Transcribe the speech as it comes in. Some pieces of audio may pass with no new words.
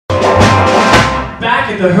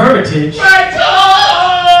at the Hermitage. Rachel!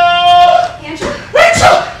 Andrew?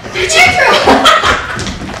 Rachel!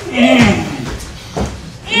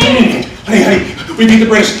 Honey, we beat the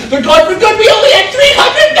British. They're gone for good. We only had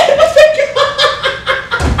 300 men.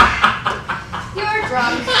 You're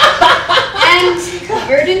drunk. And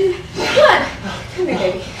covered in blood. Come here,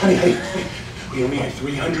 baby. Honey, we only had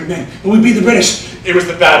 300 men, but we beat the British. It was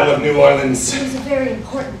the Battle of New Orleans. It was a very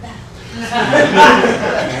important battle. Can I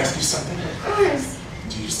ask you something? Of course.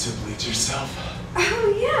 Do you still bleed yourself?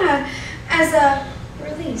 Oh, yeah. As a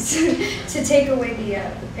release. To take away the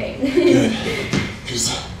pain. Good. Because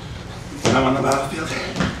when I'm on the battlefield,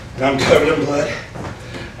 and I'm covered in blood,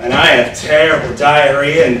 and I have terrible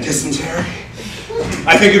diarrhea and dysentery,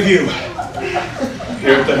 I think of you,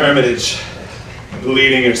 here at the Hermitage,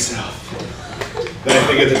 bleeding yourself. Then I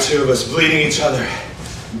think of the two of us bleeding each other,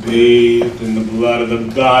 bathed in the blood of the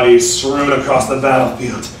bodies strewn across the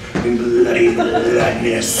battlefield in bloody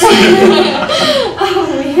bloodness. Oh,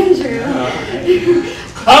 Andrew.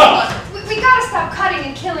 We gotta stop cutting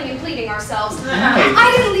and killing and bleeding ourselves.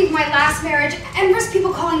 I didn't leave my last marriage and risk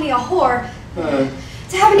people calling me a whore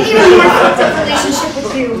to have an even more effective relationship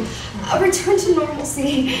with you. A return to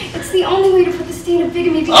normalcy. It's the only way to put the stain of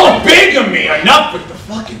bigamy behind. Oh, bigamy! Enough with the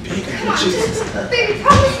fucking bigamy. Come on, baby,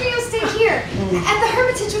 promise me you'll stay here at the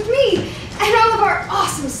Hermitage with me and all of our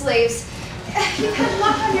awesome slaves. You've had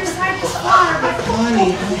luck on your side this far, but...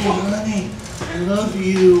 Honey, I love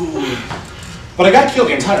you. But I gotta kill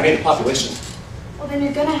the entire native population. Well, then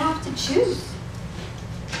you're gonna have to choose.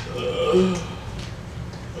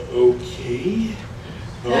 Okay.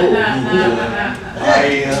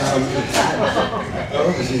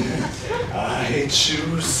 I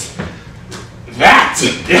choose that.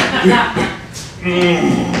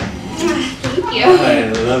 Thank you. I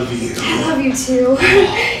love you. I love you too.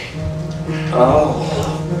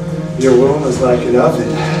 Oh, your womb is like an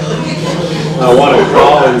oven. I want to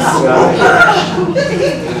crawl inside.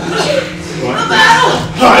 A battle!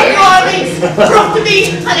 Three armies proved to be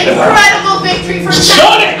an incredible victory for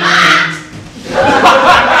Shut it!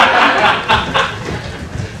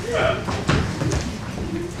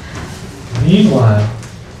 Meanwhile,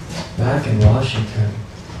 back in Washington.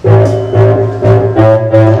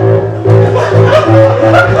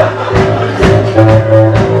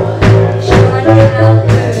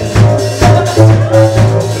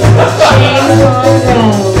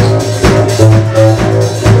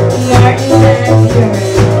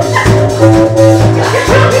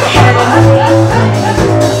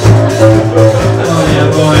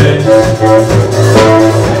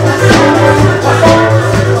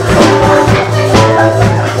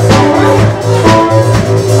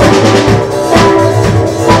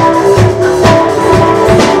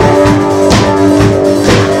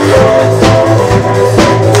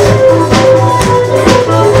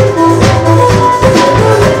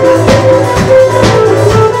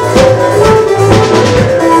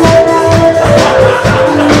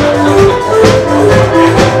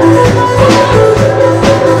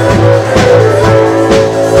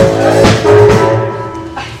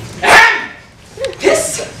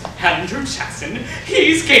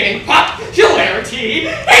 He's gaining popularity. He's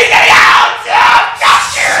getting out of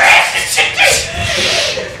Dr.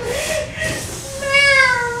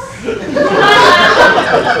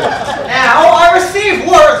 Now, I received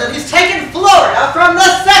word that he's taken Florida from the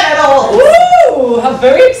Sentinels. Ooh, how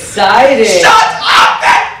very exciting. Shut up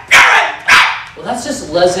and Well, that's just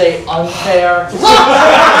laissez-unfair.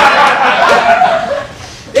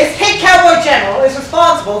 This hit cowboy general is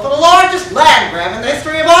responsible for the largest land grab in the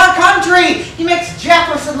history of our country. He makes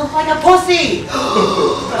Jefferson look like a pussy.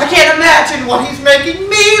 I can't imagine what he's making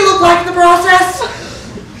me look like in the process.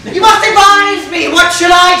 You must advise me. What should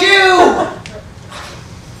I do?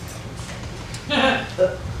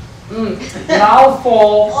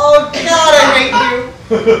 Mouthful. Oh, God, I hate you.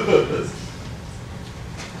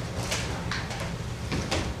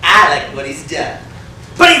 I like what he's done.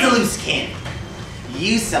 But he's a loose cannon.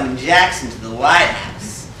 You summon Jackson to the White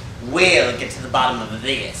House. We'll get to the bottom of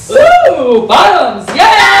this. Ooh, bottoms,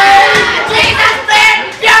 yay! Jesus,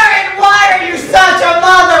 Ben Buren, why are you such a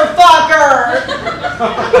motherfucker?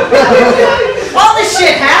 All this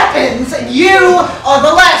shit happens, and you are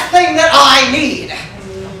the last thing that I need.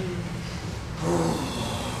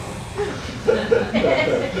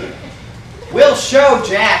 We'll show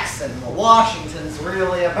Jackson what Washington's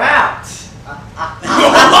really about.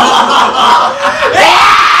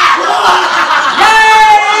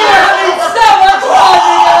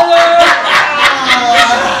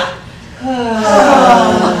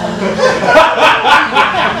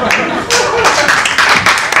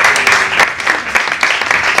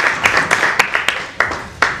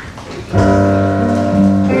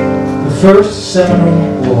 First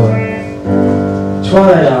Seminole War.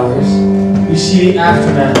 Twilight hours, we see the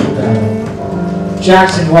aftermath of the battle.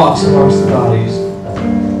 Jackson walks amongst the bodies.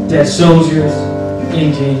 Dead soldiers,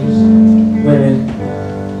 Indians, women,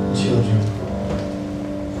 and children.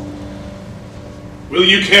 Will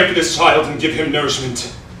you care for this child and give him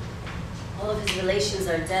nourishment? All of his relations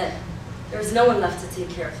are dead. There is no one left to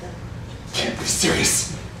take care of him. Can't be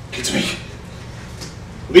serious. Get to me.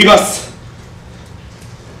 Leave us.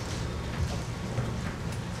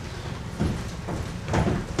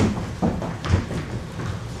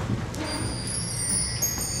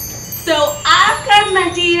 So I've got an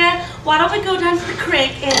idea. Why don't we go down to the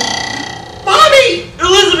creek and... Mommy!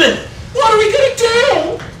 Elizabeth! What are we gonna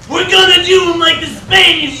do? We're gonna do them like the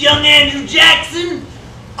Spaniards, young Andrew Jackson.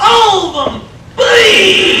 All of them!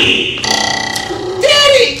 Please!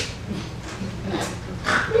 Daddy!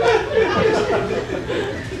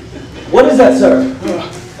 What is that, sir?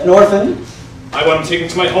 An orphan? I want him taken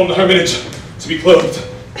to my home, the Hermitage, to be clothed,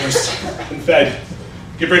 nursed, and fed.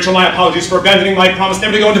 Give Rachel my apologies for abandoning my promise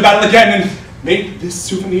never to go into battle again, and may this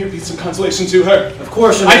souvenir be some consolation to her. Of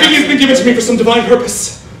course. I think he's been given to me for some divine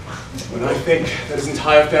purpose. When I think that his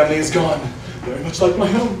entire family is gone, very much like my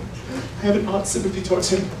own, I have an odd sympathy towards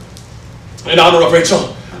him. In honor of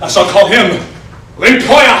Rachel, I shall call him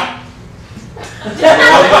Linkoya!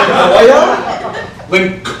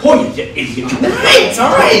 Linkoya, you idiot. Right,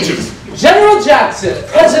 all right. General Jackson,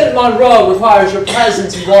 President Monroe requires your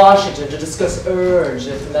presence in Washington to discuss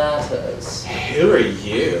urgent matters. Who are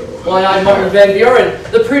you? Why, I'm Martin Van Buren,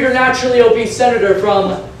 the preternaturally obese senator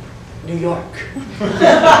from New York.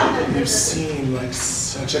 You seem like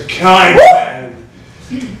such a kind man.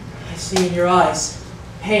 I see in your eyes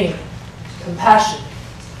pain, compassion,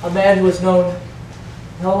 a man who has known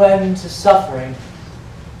no end to suffering.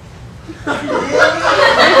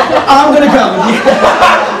 I'm gonna go.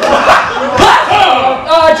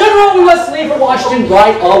 General, we must leave for Washington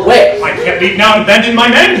right away. I can't leave now and abandon my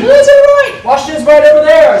men. That's all right. Washington's right over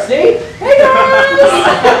there, see? Hey, guys!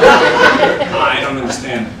 I don't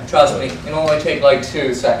understand. Trust me, it'll only take like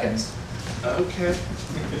 2 seconds. Okay.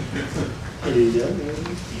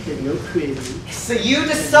 So you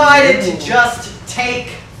decided to just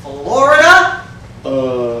take Florida?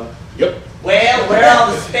 Yep. Well, where are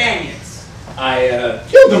all the Spaniards? I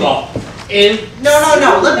killed them all.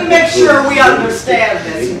 No. Let me make sure we understand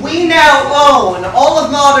this. We now own all of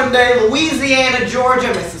modern-day Louisiana, Georgia,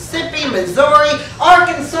 Mississippi, Missouri,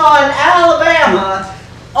 Arkansas, and Alabama,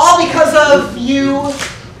 all because of you.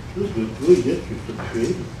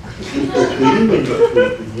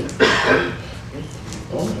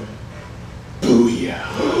 Booyah.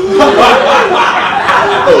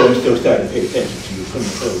 Oh, I'm so sorry to pay attention to you.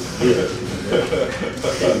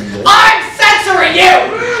 I'm censoring you!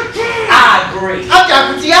 I agree. I'm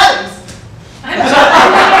Dr. T. Adams. I'm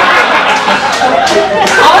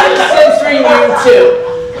censoring you too.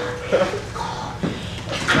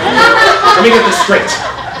 Let me get this straight.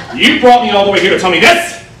 You brought me all the way here to tell me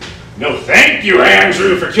this? No thank you,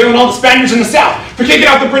 Andrew, for killing all the Spaniards in the South, for kicking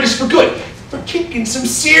out the British for good, for kicking some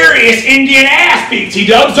serious Indian ass,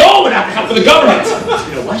 BT-dubs, all without the help of the government.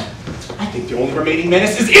 You know what? I think the only remaining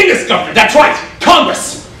menace is in this government. That's right,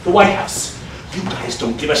 Congress, the White House. You guys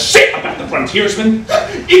don't give a shit about the frontiersmen.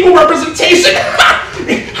 Equal representation,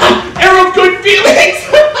 era of good feelings.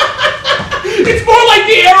 It's more like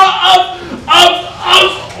the era of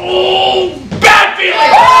bad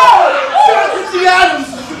feelings. You guys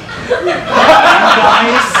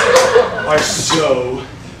are so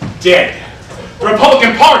dead. The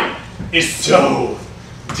Republican Party is so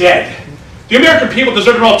dead. The American people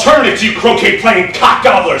deserve an alternative to you croquet-playing cock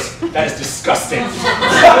gobblers. That is disgusting. Fucking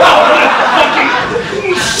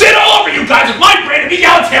shit all over you guys with my brand of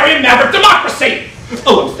egalitarian maverick democracy.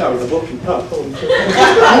 Oh, I'm sorry, the woken up. Oh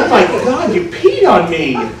my God, you peed on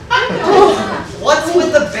me. What's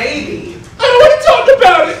with the baby? I don't want to talk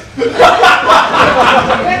about it.